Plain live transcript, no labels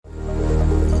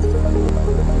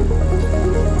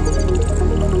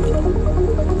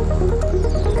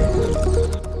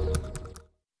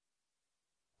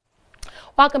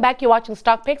Welcome back. You're watching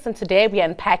Stock Picks, and today we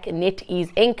unpack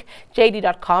NetEase Inc.,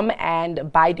 JD.com, and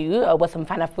Baidu with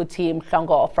Mfanafuthi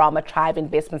Mhlongo from a Tribe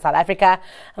Investment South Africa.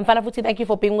 Mfanafuthi, thank you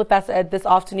for being with us this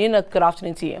afternoon. Good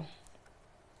afternoon to you.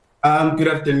 Good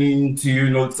afternoon to you,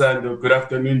 Notsando. Good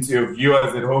afternoon to your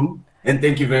viewers at home, and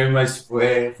thank you very much for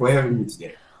having me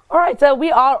today. All right, so we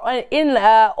are in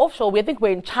offshore. I think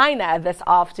we're in China this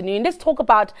afternoon. Let's talk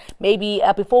about maybe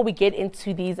before we get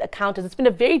into these counters. It's been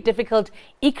a very difficult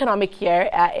economic year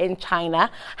in China.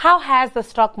 How has the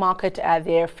stock market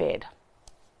there fared?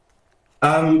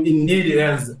 Indeed, it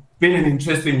has been an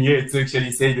interesting year, to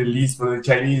actually say the least, for the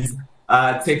Chinese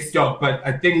tech stock. But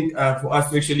I think for us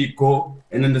to actually go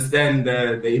and understand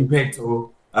the impact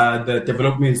or the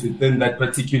developments within that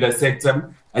particular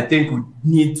sector, I think we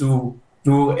need to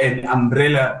do an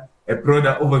umbrella, a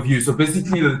broader overview. So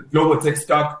basically, the global tech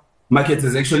stock market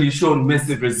has actually shown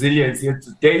massive resilience year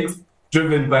to date,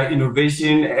 driven by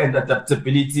innovation and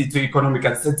adaptability to economic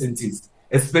uncertainties,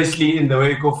 especially in the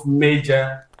wake of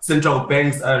major central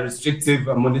banks' restrictive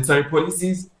monetary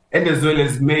policies, and as well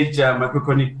as major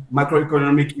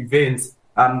macroeconomic events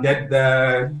that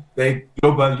the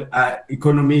global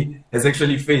economy has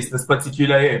actually faced this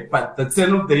particular year. But the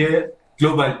turn of the year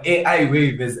global AI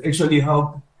wave has actually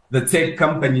helped the tech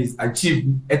companies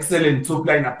achieve excellent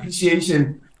top-line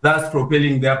appreciation, thus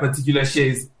propelling their particular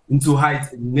shares into heights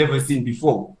never seen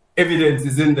before. Evidence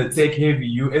is in the tech-heavy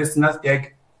US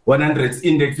Nasdaq 100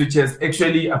 index, which has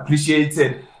actually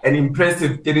appreciated an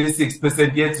impressive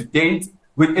 36% year-to-date,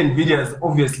 with NVIDIA's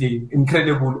obviously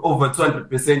incredible over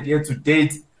 200%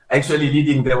 year-to-date actually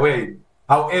leading the way.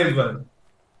 However,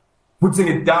 putting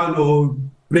it down or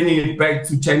bringing it back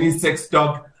to Chinese tech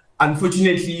stock,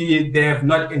 unfortunately, they have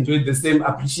not enjoyed the same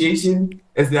appreciation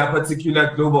as their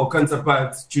particular global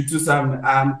counterparts due to some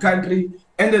country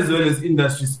and as well as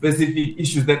industry-specific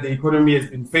issues that the economy has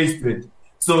been faced with.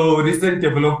 So recent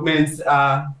developments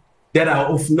that are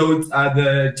of note are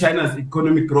the China's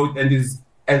economic growth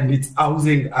and its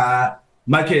housing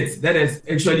markets that has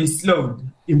actually slowed,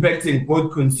 impacting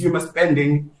both consumer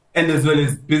spending and as well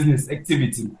as business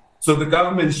activity. So the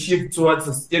government's shift towards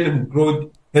sustainable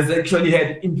growth has actually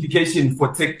had implications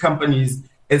for tech companies,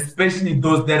 especially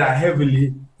those that are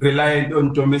heavily reliant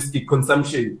on domestic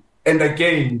consumption. And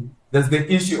again, there's the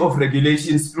issue of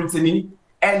regulation scrutiny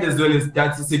and as well as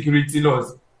data security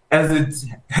laws. As it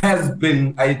has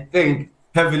been, I think,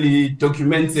 heavily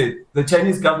documented, the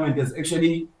Chinese government has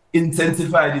actually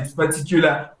intensified its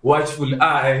particular watchful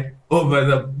eye over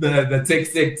the tech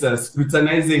sector,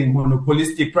 scrutinizing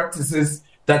monopolistic practices,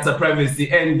 data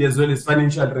privacy, and as well as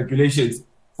financial regulations.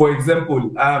 For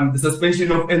example, the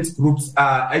suspension of Ant Group's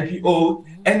IPO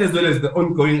and as well as the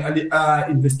ongoing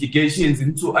investigations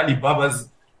into Alibaba's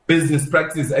business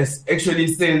practice has actually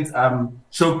sent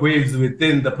shockwaves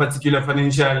within the particular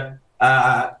financial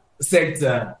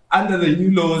sector. Under the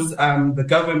new laws,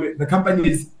 the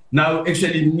companies now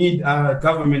actually need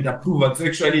government approval to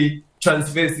actually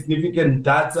transfer significant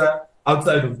data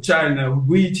outside of China,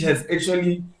 which has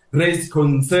actually raised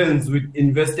concerns with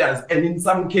investors, and in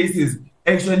some cases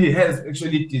has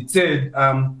deterred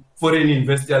foreign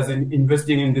investors in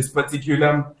investing in this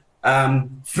particular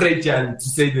fragile, to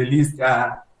say the least,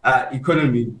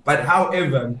 economy. But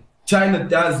however, China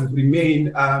does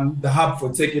remain the hub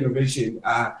for tech innovation.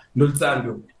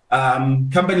 Notsando.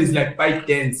 Companies like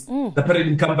ByteDance, the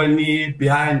parent company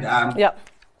behind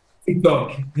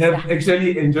TikTok, have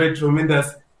actually enjoyed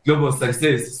tremendous global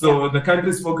success. So the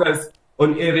country's focus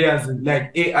on areas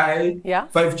like AI,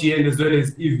 5G, and as well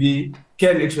as EV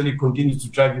can actually continue to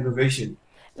drive innovation.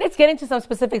 Let's get into some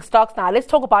specific stocks now. Let's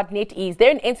talk about NetEase.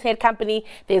 They're an internet company.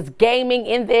 There's gaming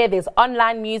in there. There's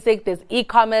online music. There's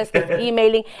e-commerce. There's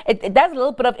emailing. It does a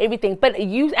little bit of everything. But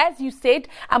as you said,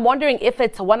 I'm wondering if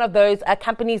it's one of those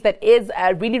companies that is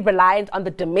really reliant on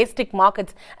the domestic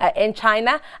market in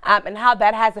China and how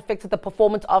that has affected the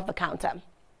performance of the counter.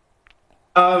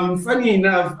 Funny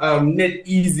enough,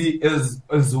 NetEase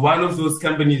is one of those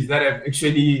companies that have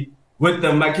actually, with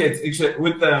the markets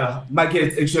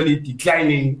actually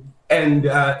declining, and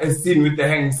as seen with the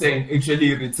Hang Seng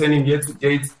actually returning year to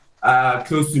date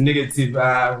close to negative,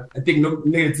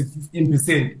 negative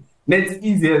 15%.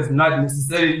 NetEase has not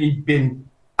necessarily been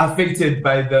affected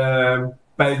by the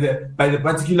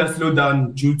particular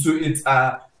slowdown due to its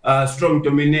strong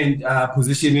dominant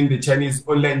position in the Chinese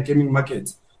online gaming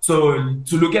market. So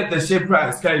to look at the share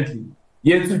price currently,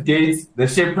 year to date, the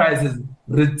share price has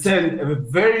returned a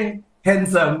very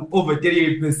handsome over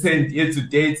 38% year to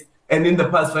date, and in the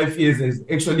past 5 years has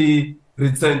actually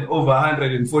returned over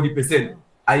 140%.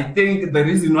 I think the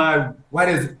reason why what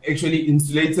has actually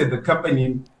insulated the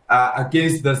company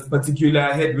against this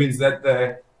particular headwinds that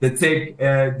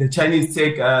the Chinese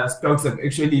tech stocks have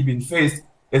actually been faced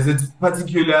is its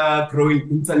particular growing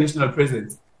international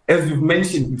presence. As you've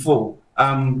mentioned before,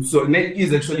 so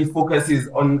NetEase actually focuses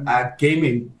on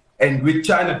gaming, and with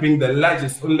China being the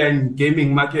largest online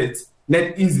gaming market,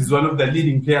 NetEase is one of the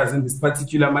leading players in this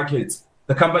particular market.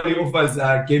 The company offers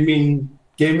gaming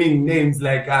names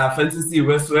like Fantasy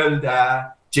Westworld,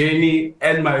 Journey,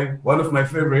 and one of my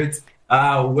favorites,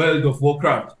 World of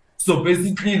Warcraft. So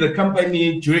basically, the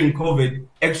company during COVID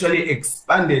actually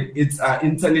expanded its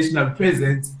international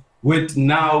presence, with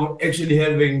now actually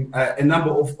having a number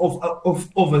of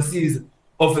overseas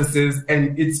offices,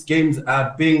 and its games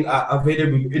are being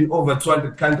available in over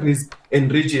 200 countries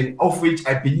and region, of which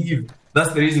I believe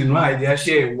that's the reason why their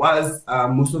share was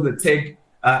most of the tech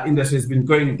industry has been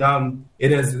going down. It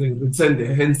has returned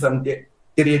a handsome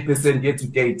 38% year to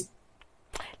date.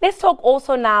 Let's talk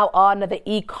also now on the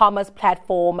e-commerce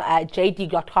platform,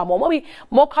 JD.com, or maybe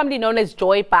more commonly known as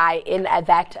JoyBuy in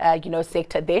that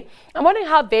sector there. I'm wondering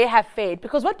how they have fared,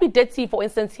 because what we did see, for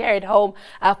instance, here at home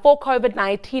for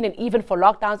COVID-19 and even for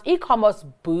lockdowns, e-commerce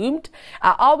boomed.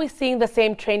 Are we seeing the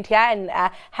same trend here, and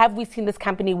have we seen this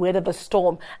company weather the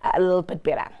storm a little bit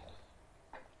better?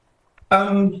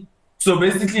 So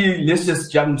basically, let's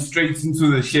just jump straight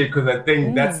into the share, because I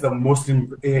think that's the most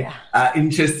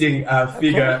interesting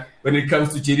figure when it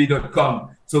comes to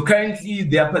JD.com. So currently,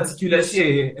 their particular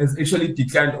share has actually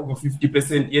declined over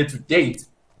 50% year to date,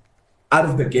 out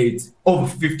of the gate, over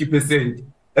 50%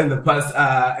 in the past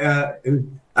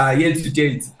year to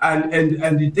date. And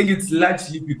I think it's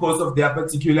largely because of their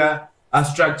particular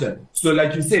structure. So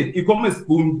like you said, e-commerce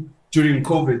boomed during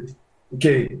COVID.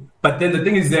 Okay, but then the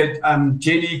thing is that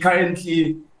JD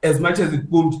currently, as much as it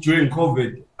boomed during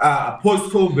COVID,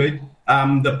 post-COVID,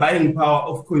 the buying power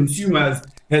of consumers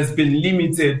has been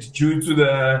limited due to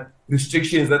the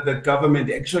restrictions that the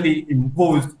government actually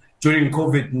imposed during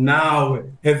COVID, now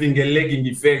having a lagging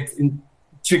effect in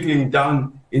trickling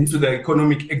down into the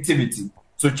economic activity.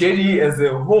 So JD as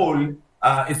a whole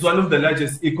is one of the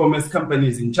largest e-commerce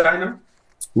companies in China,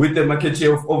 with a market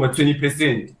share of over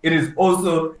 20%. It is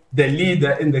also the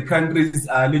leader in the country's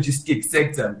logistics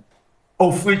sector,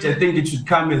 of which I think it should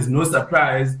come as no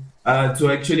surprise to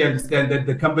actually understand that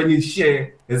the company's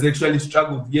share has actually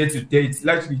struggled year to date,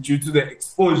 largely due to the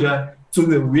exposure to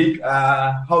the weak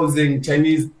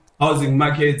Chinese housing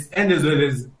markets, and as well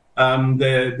as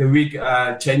the weak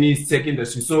Chinese tech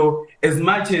industry. So as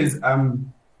much as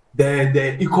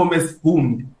the e-commerce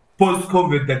boomed,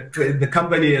 post-COVID, the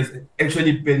company has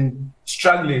actually been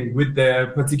struggling with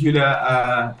the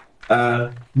particular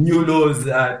new laws,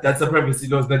 data privacy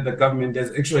laws that the government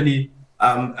has actually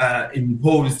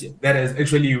imposed, that has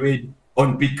actually weighed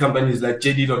on big companies like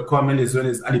JD.com and as well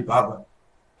as Alibaba.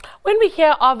 When we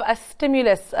hear of a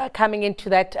stimulus coming into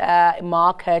that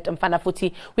market,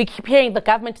 Mfanafuti, we keep hearing the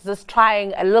government is just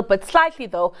trying a little bit, slightly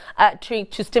though,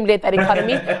 to stimulate that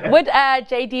economy. Would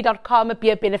JD.com be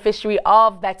a beneficiary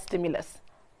of that stimulus?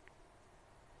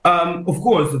 Of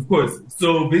course.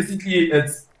 So basically,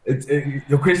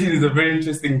 your question is a very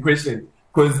interesting question,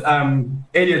 because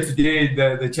earlier today,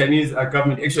 the Chinese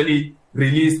government actually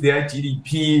released their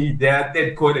GDP, their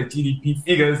third quarter GDP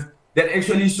figures, that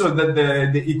actually showed that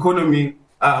the economy,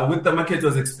 with the market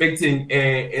was expecting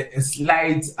a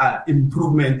slight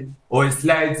improvement or a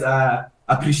slight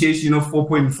appreciation of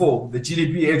 4.4. The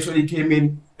GDP actually came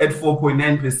in at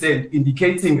 4.9%,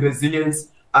 indicating resilience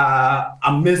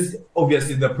amidst,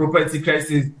 obviously, the property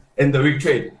crisis and the weak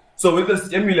trade. So with the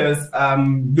stimulus,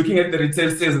 looking at the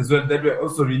retail sales as well that were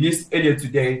also released earlier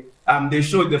today, they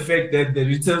showed the fact that the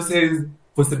retail sales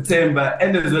for September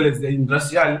and as well as the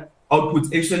industrial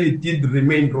output actually did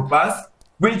remain robust,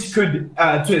 which could,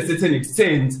 to a certain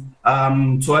extent,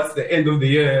 towards the end of the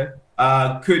year,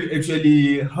 could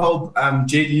actually help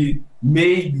JD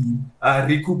maybe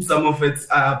recoup some of its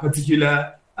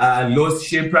particular lost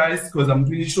share price, because I'm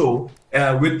pretty sure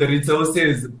with the retail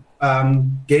sales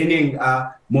gaining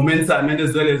momentum and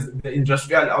as well as the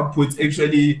industrial output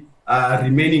actually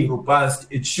remaining robust,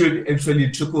 it should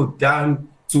actually trickle down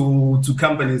to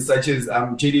companies such as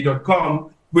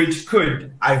JD.com, which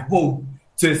could, I hope,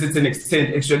 to a certain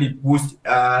extent, actually boost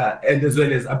and as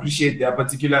well as appreciate their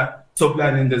particular top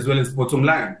line and as well as bottom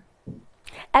line.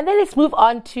 And then let's move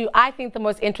on to, I think, the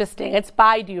most interesting. It's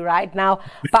Baidu right now.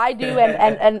 Baidu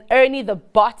and Ernie the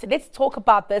bot. Let's talk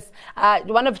about this.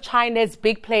 One of China's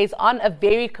big plays on a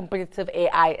very competitive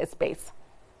AI space.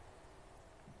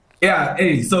 Yeah,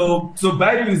 hey, so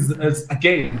Baidu is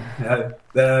again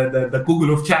the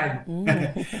Google of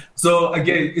China. So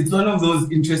again, it's one of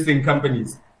those interesting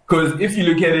companies, Because if you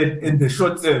look at it in the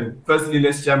short term, firstly,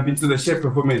 let's jump into the share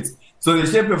performance. So the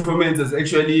share performance has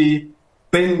actually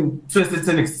been, to a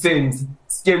certain extent,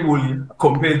 stable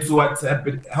compared to what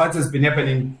has been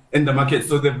happening in the market.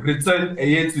 So they've returned a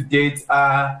year-to-date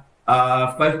over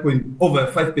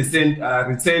 5%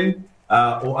 return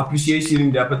or appreciation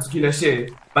in their particular share.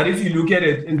 But if you look at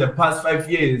it in the past 5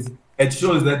 years, it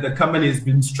shows that the company has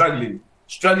been struggling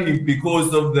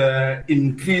because of the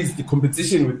increased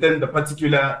competition within the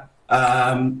particular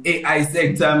AI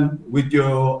sector, with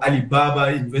your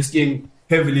Alibaba investing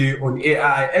heavily on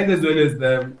AI, and as well as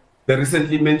the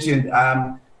recently mentioned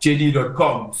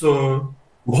JD.com. So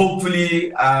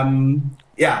hopefully,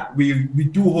 we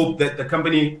do hope that the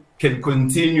company can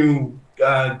continue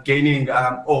gaining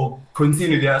or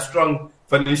continue their strong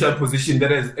financial position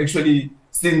that has actually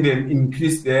seen them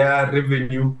increase their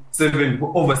revenue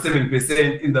over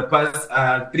 7% in the past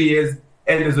 3 years,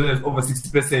 and as well as over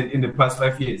 60% in the past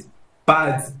 5 years.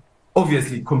 But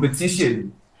obviously,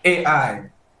 competition,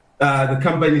 AI, the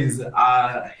companies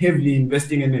are heavily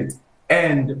investing in it.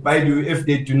 And Baidu, if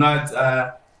they do not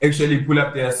actually pull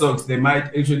up their socks, they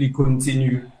might actually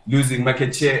continue losing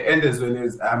market share, and as well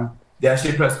as their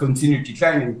share price continue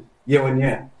declining year on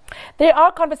year. There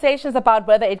are conversations about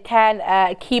whether it can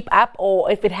keep up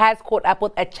or if it has caught up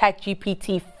with a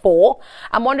ChatGPT 4.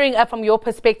 I'm wondering from your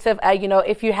perspective,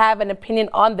 if you have an opinion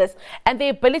on this and the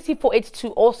ability for it to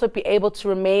also be able to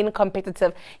remain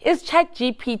competitive. Is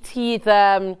ChatGPT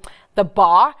the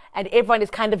bar and everyone is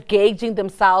kind of gauging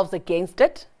themselves against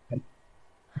it?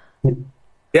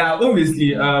 Yeah,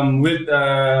 obviously, with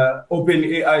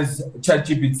OpenAI's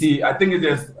ChatGPT, I think it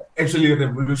has actually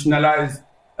revolutionized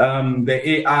the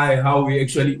AI, how we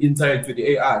actually interact with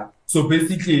the AI. So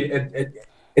basically,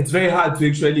 it's very hard to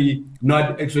actually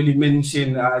not actually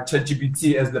mention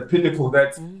ChatGPT as the pinnacle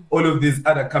that all of these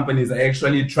other companies are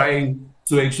actually trying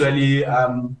to actually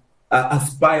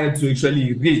aspire to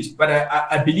actually reach. But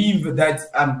I believe that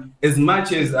as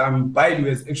much as Baidu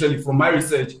has actually, from my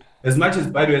research, as much as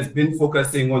Baidu has been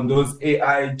focusing on those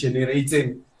AI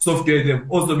generating software, they've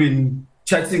also been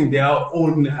charting their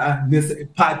own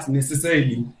part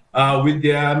necessarily with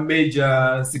their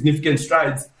major significant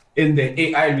strides in the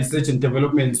AI research and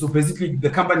development. So basically, the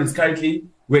company is currently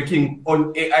working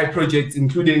on AI projects,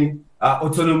 including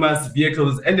autonomous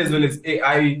vehicles and as well as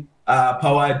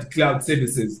AI-powered cloud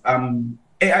services.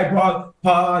 AI-powered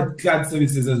cloud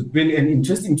services has been an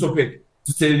interesting topic,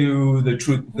 to tell you the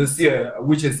truth, this year,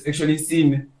 which has actually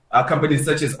seen companies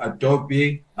such as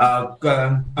Adobe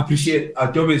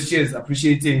Adobe shares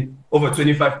appreciating over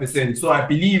 25%. So I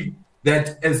believe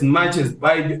that as much as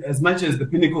the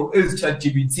pinnacle is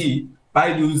ChatGPT,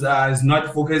 Baidu's is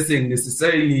not focusing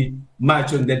necessarily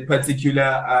much on that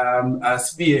particular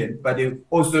sphere, but they've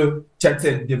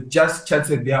just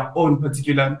charted their own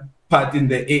particular part in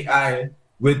the AI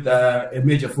with a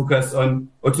major focus on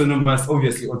autonomous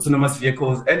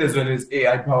vehicles and as well as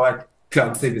AI-powered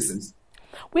cloud services.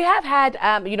 We have had,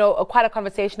 quite a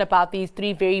conversation about these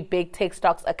three very big tech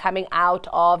stocks coming out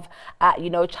of,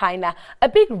 China. A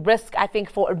big risk, I think,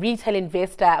 for a retail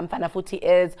investor, Mfanafuthi,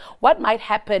 is what might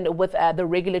happen with the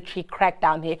regulatory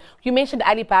crackdown here. You mentioned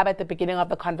Alibaba at the beginning of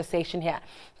the conversation here.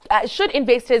 Should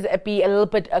investors be a little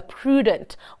bit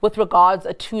prudent with regards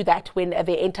to that when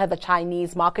they enter the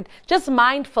Chinese market? Just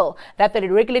mindful that the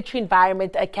regulatory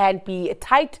environment can be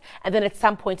tight and then at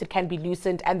some point it can be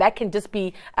loosened, and that can just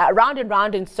be round and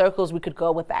round in circles. We could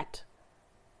go with that.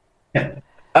 Yeah.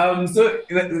 So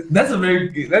that's a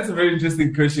very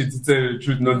interesting question, to tell you the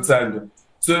truth, not Sandra.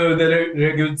 So the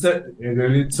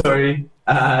regulatory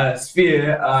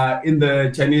sphere in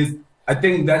the Chinese, I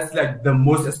think that's like the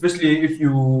most, especially if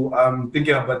you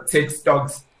thinking about tech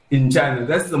stocks in China,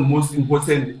 that's the most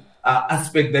important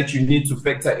aspect that you need to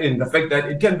factor in. The fact that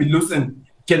it can be loosened,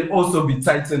 can also be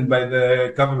tightened by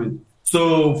the government.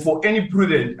 So for any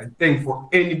prudent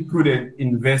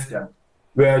investor,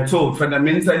 we are told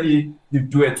fundamentally you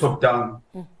do a top down.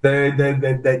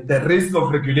 The risk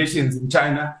of regulations in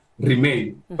China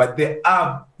remain, but there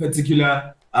are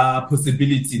particular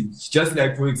possibilities. Just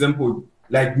like, for example,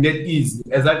 like NetEase,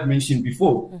 as I've mentioned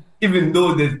before, even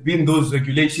though there's been those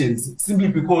regulations, simply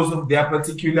because of their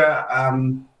particular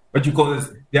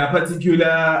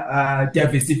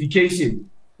diversification.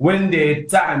 When they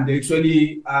time, they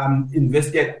actually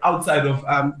invested outside of,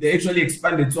 they actually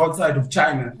expanded to outside of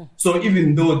China. So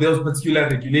even though those particular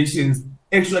regulations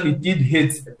actually did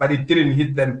hit, but it didn't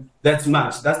hit them that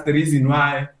much. That's the reason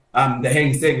why the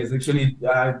Hang Seng has actually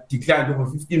declined over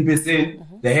 15%.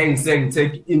 The Hang Seng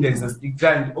Tech Index has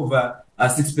declined over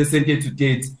 6% year to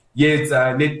date. Yet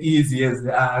NetEase has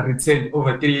returned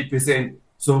over 38%.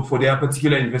 So for their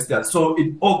particular investor. So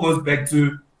it all goes back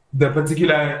to the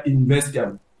particular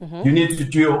investor. You need to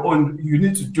do your own, you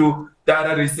need to do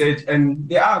data research, and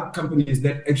there are companies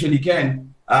that actually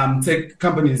can take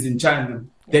companies in China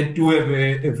that do have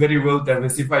a very well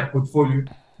diversified portfolio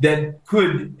that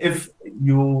could, if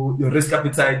your risk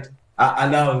appetite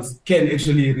allows, can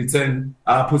actually return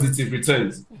positive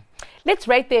returns. Let's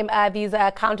rate them, these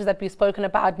counters that we've spoken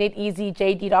about, NetEase,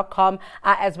 JD.com,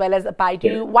 as well as Baidu.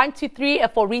 Yeah. 1, 2, 3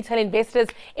 for retail investors.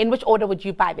 In which order would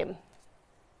you buy them?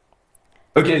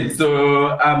 Okay,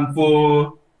 so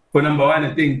for number one,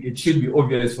 I think it should be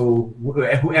obvious for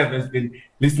whoever has been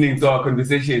listening to our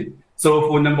conversation. So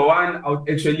for number one, I would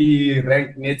actually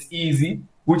rank NetEase,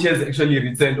 which has actually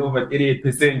returned over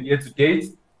 38% year to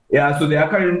date. Yeah, so their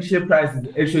current share price is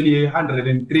actually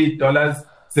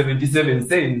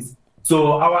 $103.77.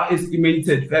 So our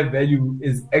estimated fair value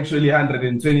is actually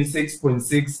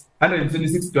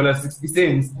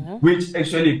 $126.60, which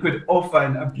actually could offer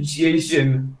an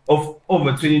appreciation of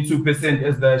over 22%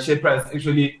 as the share price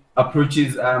actually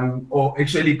approaches or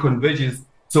actually converges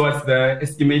towards the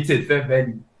estimated fair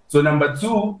value. So number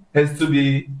two has to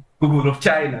be Google of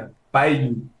China,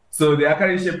 Baidu. So their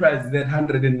current share price is at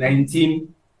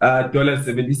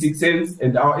 $119.76,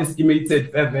 and our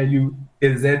estimated fair value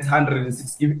is at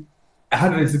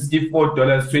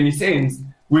 $164.20,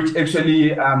 which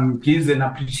actually gives an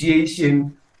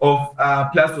appreciation of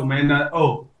plus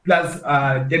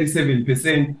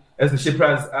 37% as the share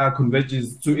price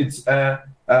converges to its fair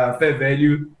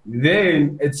value.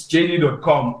 Then it's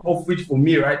JD.com, of which for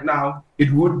me right now,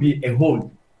 it would be a hold,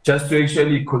 just to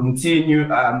actually continue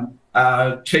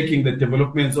checking the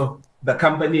developments of the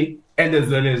company, and as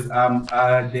well as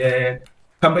the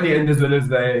company, and as well as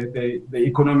the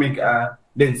economic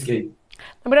landscape.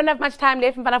 And we don't have much time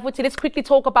left, Mfanafuthi. Let's quickly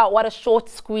talk about what a short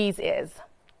squeeze is.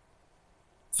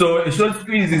 So a short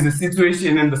squeeze is a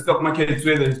situation in the stock market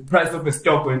where the price of a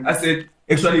stock or an asset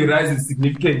actually rises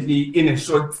significantly in a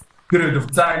short period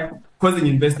of time, causing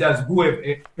investors who have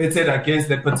betted against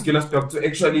that particular stock to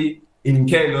actually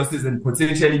incur losses and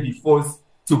potentially be forced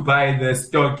to buy the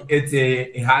stock at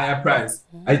a higher price.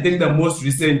 I think the most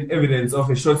recent evidence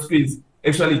of a short squeeze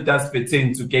actually does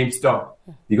pertain to GameStop.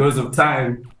 Because of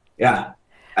time, yeah,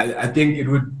 I think it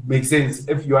would make sense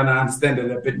if you want to understand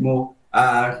it a bit more,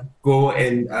 go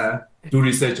and do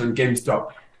research on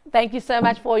GameStop. Thank you so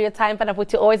much for your time,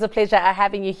 Mfanafuthi. Always a pleasure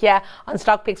having you here on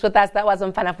Stock Picks with us. That was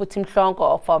Mfanafuthi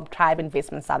Mhlongo from Tribe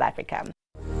Investment South Africa.